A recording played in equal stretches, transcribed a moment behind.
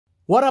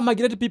What up, my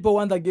great people?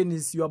 Once again,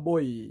 it's your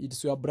boy,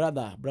 it's your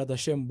brother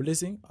Shem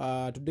blessing.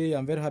 Today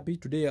I'm very happy.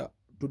 Today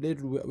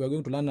we are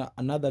going to learn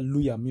another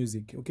Luhyia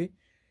music. Okay,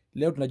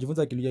 leo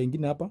tunajifunza Luhyia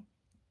ingine hapa.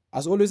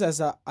 As always,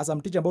 as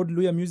I'm teaching about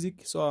Luhyia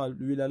music, so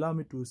will allow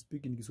me to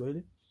speak in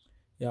Kiswahili.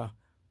 Yeah.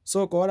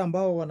 So kwa wale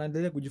ambao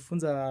wanaendelea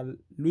kujifunza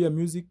Luhyia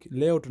music,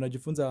 leo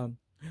tunajifunza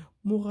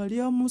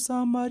Mugalia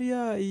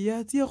Musamaria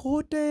yati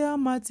rote ya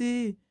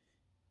mati.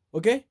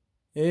 Okay?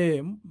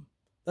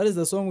 That is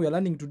the song we are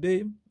learning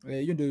today.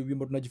 Hiyo ndio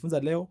wimbo tunajifunza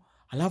leo.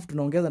 Alafu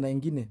tunaongeza na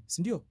ingine,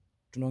 si ndio?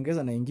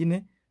 Tunaongeza na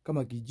ingine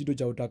kama kijito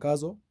cha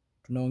utakazo.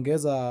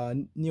 Tunaongeza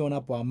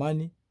nionapo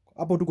amani.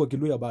 Hapo tu kwa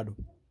Luhyia bado.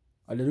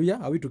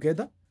 Hallelujah, are we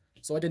together?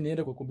 So wacha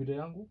niende kwa kompyuta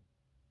yangu.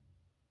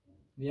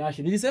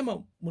 Niache.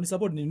 Nilisema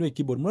mnisupport ninunue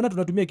keyboard. Mbona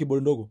tunatumia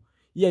keyboard ndogo?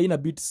 Hii haina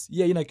beats,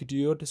 hii haina kitu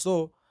yoyote.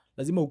 So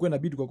lazima ukuwe na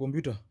beat kwa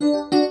kompyuta.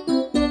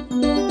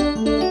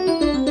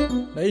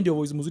 Na hii ndio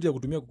voice mzuri ya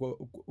kutumia kwa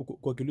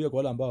Luhyia kwa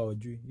wale ambao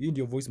hawajui. Hii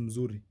ndio voice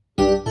mzuri.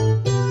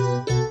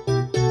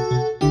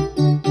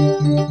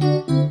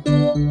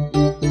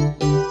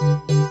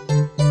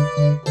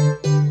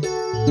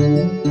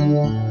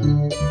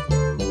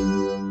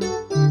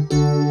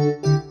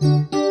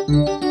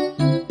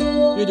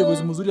 Hii ndio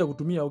voice mzuri ya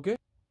kutumia, okay?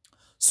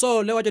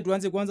 So leo acha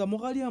tuanze kwanza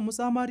Mugalia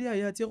Musamaria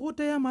yati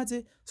rote ya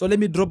mate. So let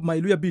me drop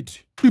my Luhyia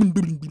beat.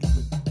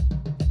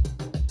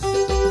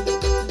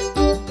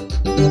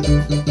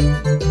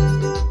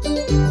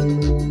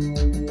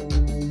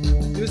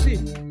 You see,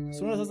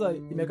 so sasa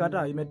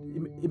imekata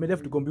ime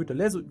left computer.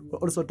 Let's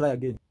also try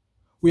again.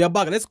 We are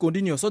back. Let's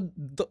continue. So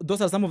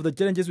those are some of the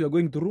challenges we are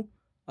going through.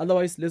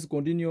 Otherwise, let's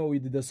continue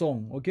with the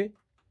song. Okay,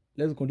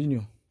 let's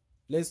continue.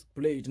 Let's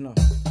play it now.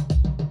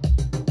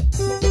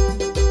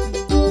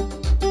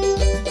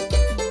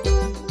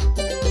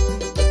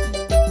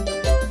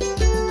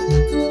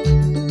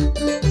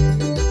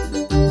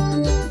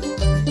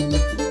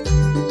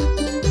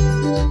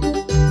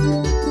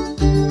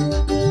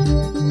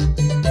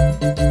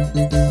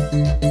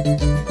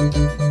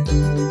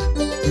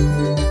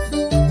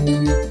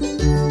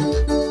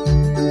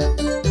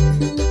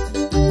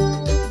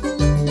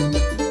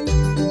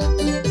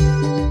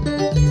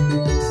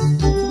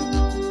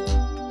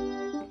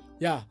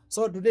 Yeah,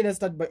 so today let's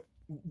start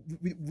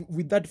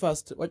with that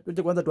first.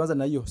 Wacha kwanza tuanze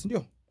na hiyo, si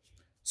ndio?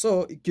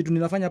 So kitu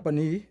ninafanya hapa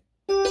ni hii.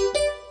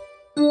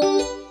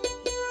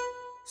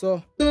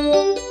 So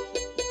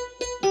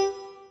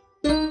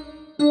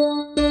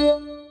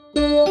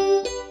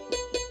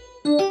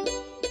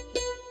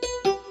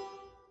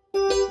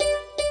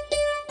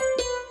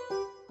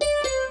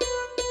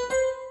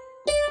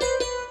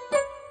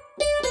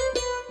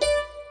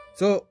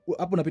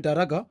hapo napita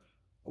haraka.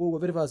 Oh,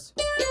 very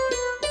fast.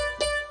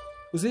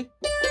 You see?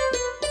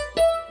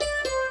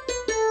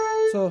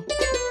 So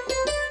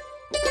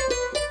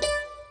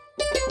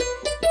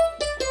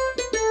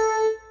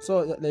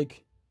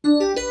like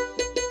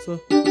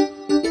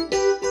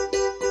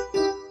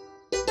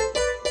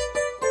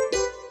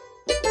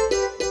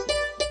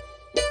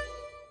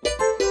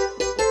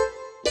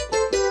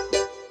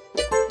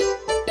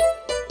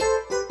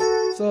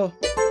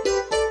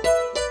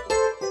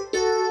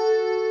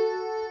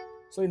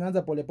so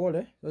inaanza pole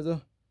pole. So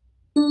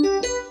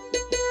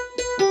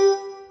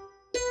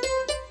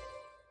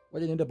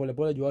waje niende pole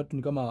pole juu watu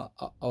ni kama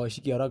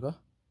hawashiki haraka.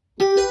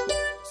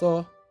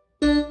 So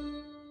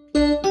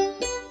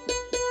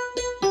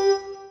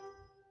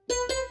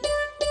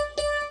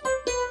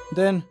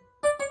then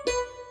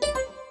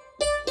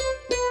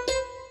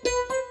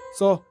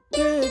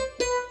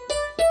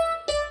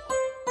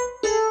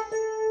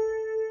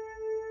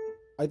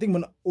I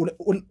think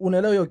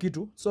unaelewa hiyo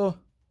kitu. So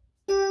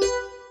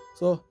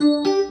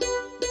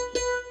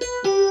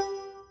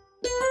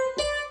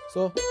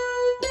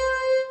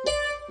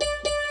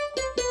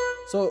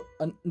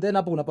and then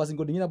hapo una passing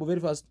code nyingine hapo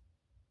very fast.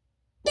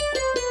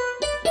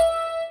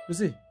 You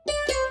see?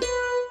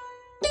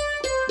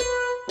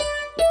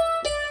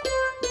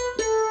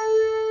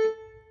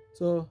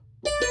 So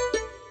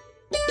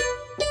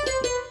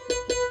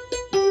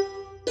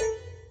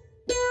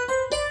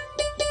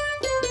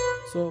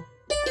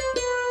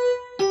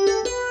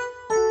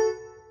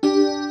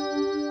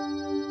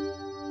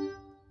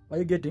are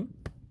you getting?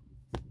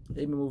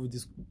 Let me move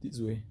this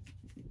way.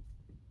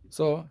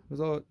 So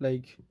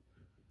like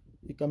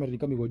hii kamera ni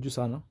kama iko juu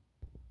sana.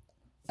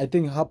 I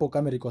think hapo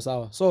kamera iko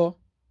sawa. So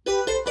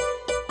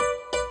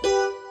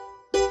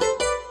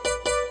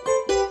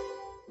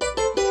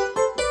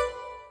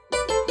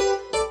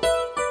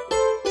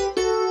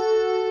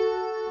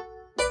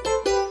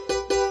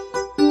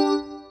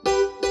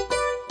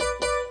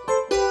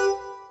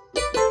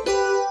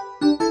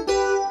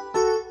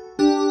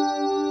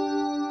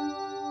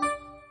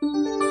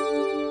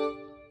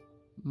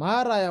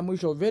mara ya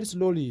mwisho very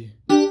slowly.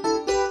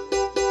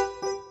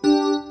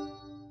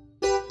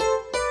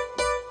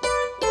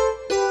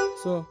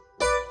 So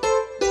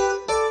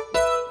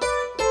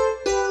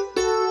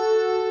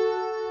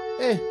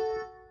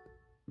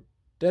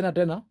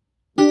tena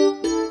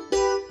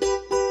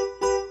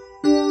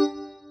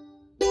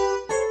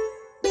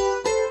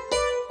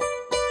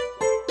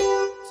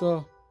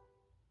So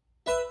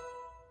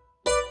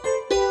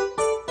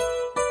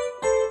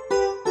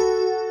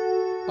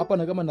hapa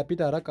na kama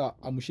napita haraka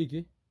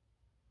amshiki.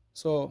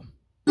 So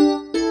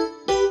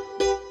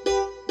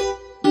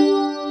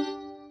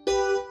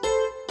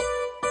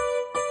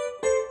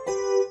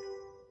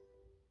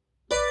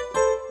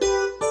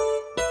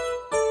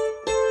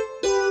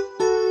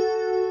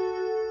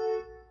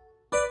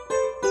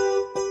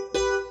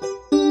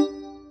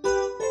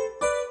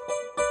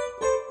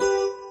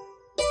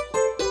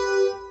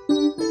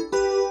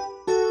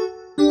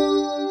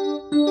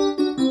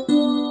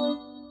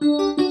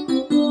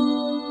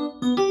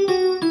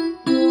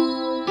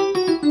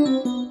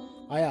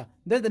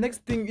then the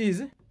next thing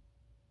is,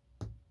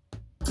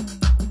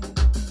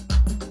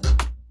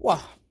 wow,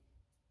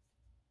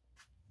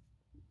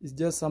 it's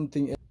just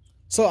something else.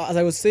 So as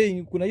I was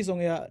saying, kuna hii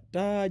song ya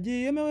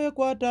taji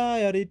imewekwa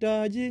tayari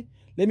taji.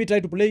 Let me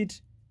try to play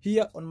it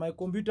here on my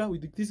computer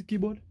with this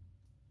keyboard.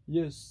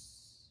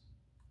 Yes,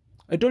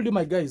 I told you,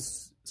 my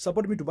guys,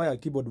 support me to buy a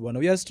keyboard, bwana.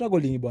 We are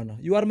struggling, bwana.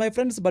 You are my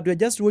friends, but you are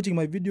just watching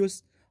my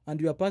videos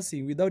and you are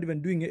passing without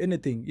even doing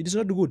anything. It is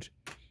not good.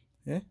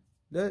 Yeah,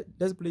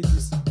 let's play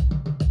this.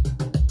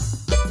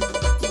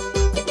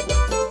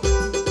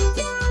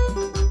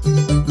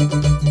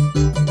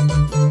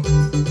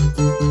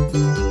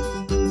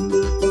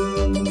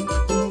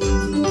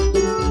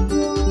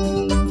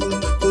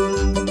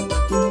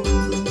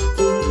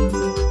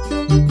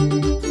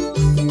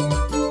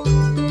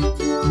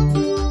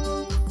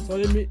 So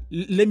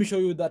let me show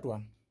you that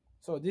one.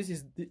 So this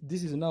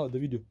is now the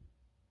video.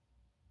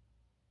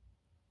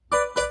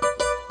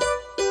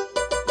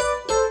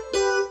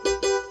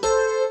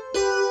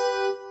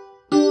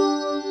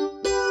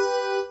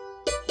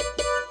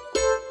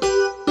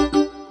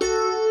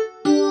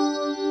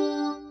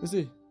 You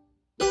see?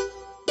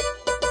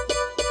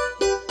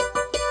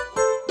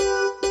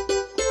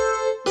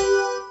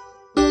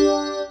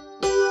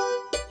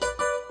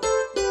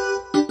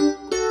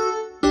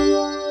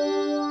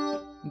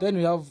 Then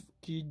we have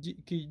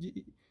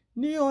Kiji.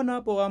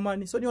 Niona po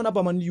amani. So niona po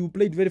amani, you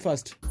played very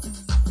fast.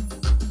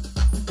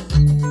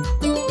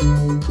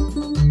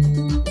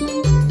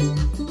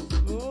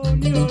 Oh,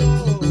 niona.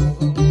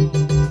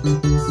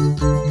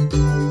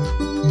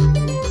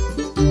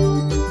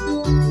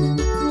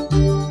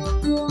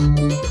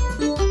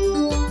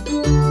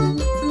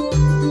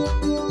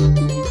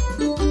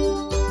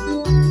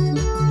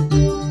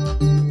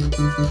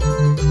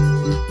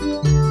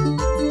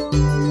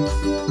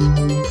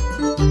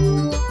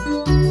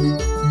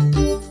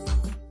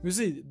 You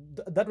see,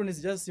 that one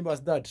is just simple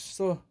as that.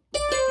 So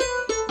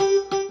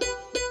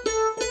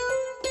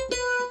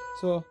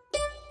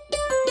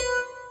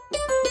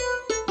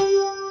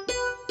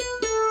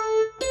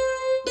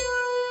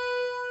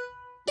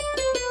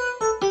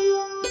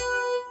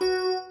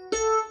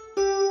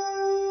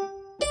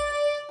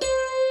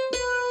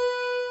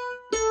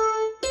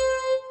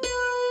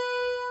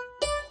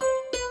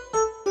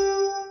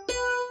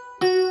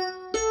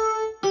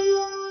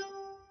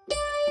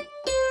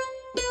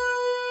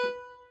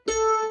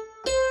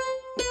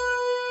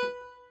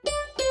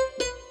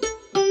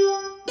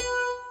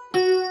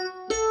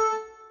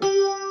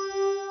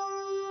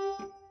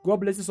God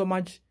bless you so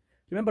much.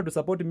 Remember to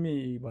support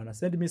me, bana.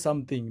 Send me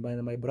something,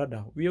 my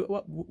brother. We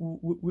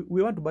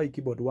want to buy a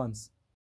keyboard once.